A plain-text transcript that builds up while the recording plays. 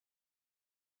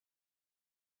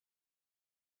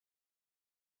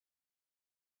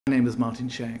name is Martin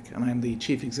Scheck, and I'm the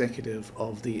Chief Executive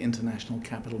of the International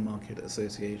Capital Market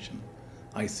Association,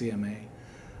 ICMA.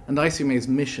 And ICMA's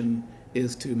mission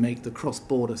is to make the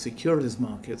cross-border securities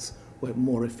markets work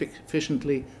more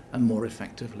efficiently and more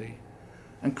effectively.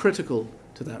 And critical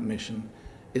to that mission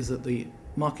is that the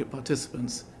market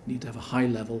participants need to have a high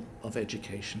level of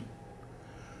education.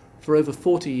 For over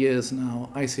 40 years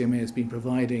now, ICMA has been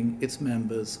providing its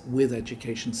members with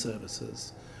education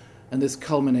services, and this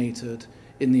culminated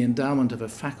in the endowment of a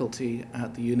faculty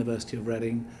at the University of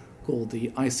Reading called the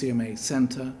ICMA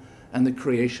Centre, and the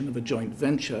creation of a joint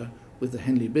venture with the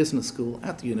Henley Business School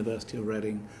at the University of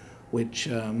Reading, which,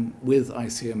 with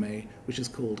ICMA, which is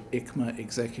called ICMA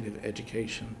Executive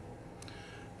Education.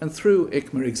 And through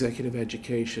ICMA Executive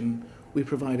Education, we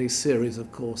provide a series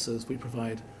of courses. We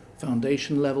provide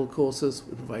foundation level courses,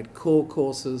 we provide core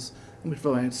courses, and we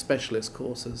provide specialist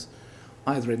courses,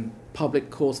 either in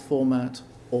public course format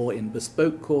or in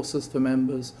bespoke courses for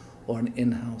members or in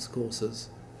in-house courses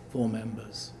for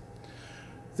members.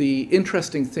 The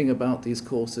interesting thing about these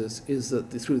courses is that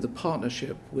through the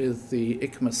partnership with the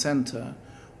ICMA Centre,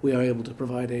 we are able to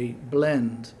provide a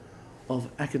blend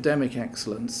of academic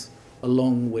excellence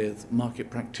along with market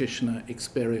practitioner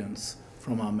experience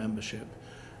from our membership.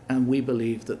 And we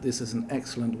believe that this is an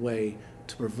excellent way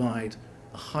to provide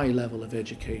a high level of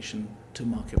education to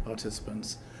market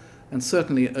participants. And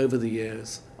certainly over the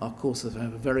years, our courses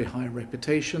have a very high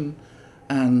reputation,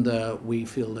 and we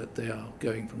feel that they are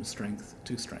going from strength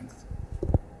to strength.